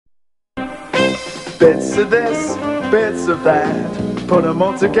Bits of this, bits of that, put them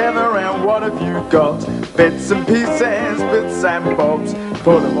all together and what have you got? Bits and pieces, bits and bobs,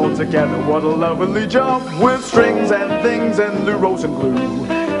 put them all together, what a lovely job. With strings and things and loo rolls and glue,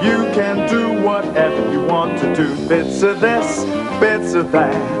 you can do whatever you want to do. Bits of this, bits of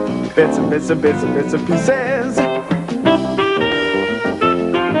that, bits and bits and bits and bits and pieces.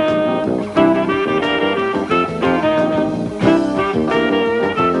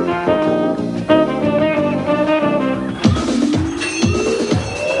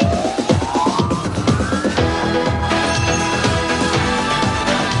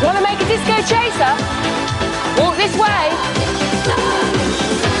 Want to make a disco chaser? Walk this way.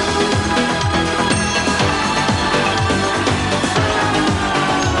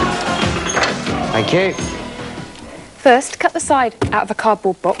 Thank you. First, cut the side out of a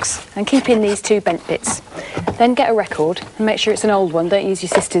cardboard box and keep in these two bent bits. Then get a record and make sure it's an old one. Don't use your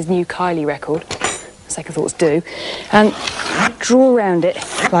sister's new Kylie record. Second thoughts do. And draw around it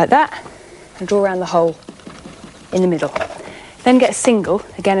like that and draw around the hole in the middle. Then get a single,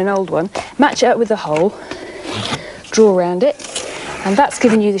 again an old one, match it up with the hole, draw around it, and that's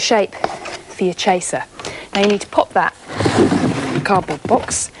giving you the shape for your chaser. Now you need to pop that in a cardboard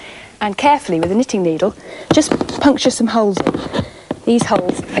box and carefully with a knitting needle just puncture some holes in. These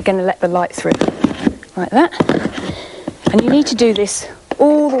holes are going to let the light through, like that. And you need to do this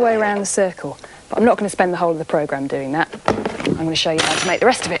all the way around the circle, but I'm not going to spend the whole of the programme doing that. I'm going to show you how to make the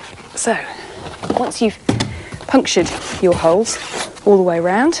rest of it. So, once you've punctured your holes all the way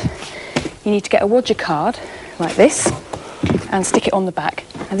around, you need to get a wadger card like this and stick it on the back.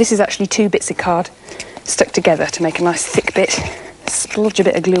 And this is actually two bits of card stuck together to make a nice thick bit. Splodge a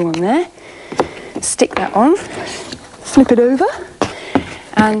bit of glue on there, stick that on, flip it over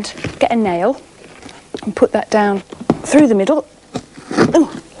and get a nail and put that down through the middle,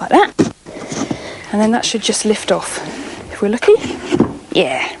 like that, and then that should just lift off if we're lucky.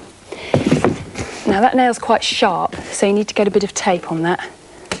 Yeah. Now that nail's quite sharp, so you need to get a bit of tape on that,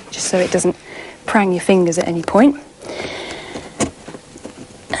 just so it doesn't prang your fingers at any point.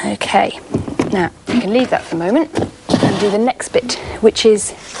 Okay, now you can leave that for a moment and do the next bit, which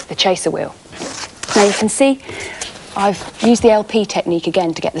is the chaser wheel. Now you can see I've used the LP technique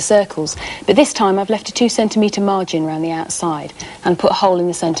again to get the circles, but this time I've left a 2 centimetre margin around the outside and put a hole in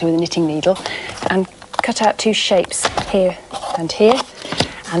the centre with a knitting needle and cut out two shapes here and here.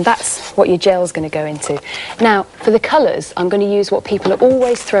 And that's what your gel's going to go into. Now, for the colours, I'm going to use what people are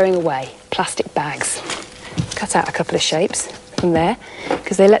always throwing away, plastic bags. Cut out a couple of shapes from there,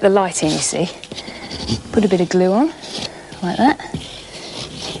 because they let the light in, you see. Put a bit of glue on, like that,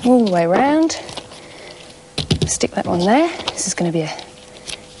 all the way around. Stick that one there. This is going to be a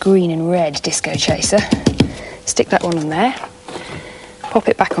green and red disco chaser. Stick that one on there. Pop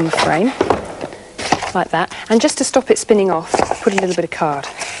it back on the frame, like that. And just to stop it spinning off, put a little bit of card.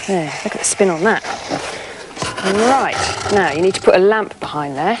 There, look at the spin on that. Right, now you need to put a lamp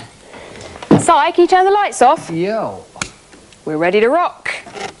behind there. Si, can you turn the lights off? Yo. We're ready to rock.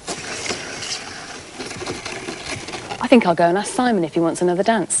 I think I'll go and ask Simon if he wants another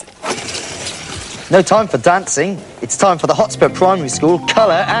dance. No time for dancing. It's time for the Hotspur Primary School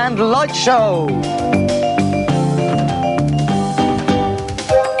Colour and Light Show.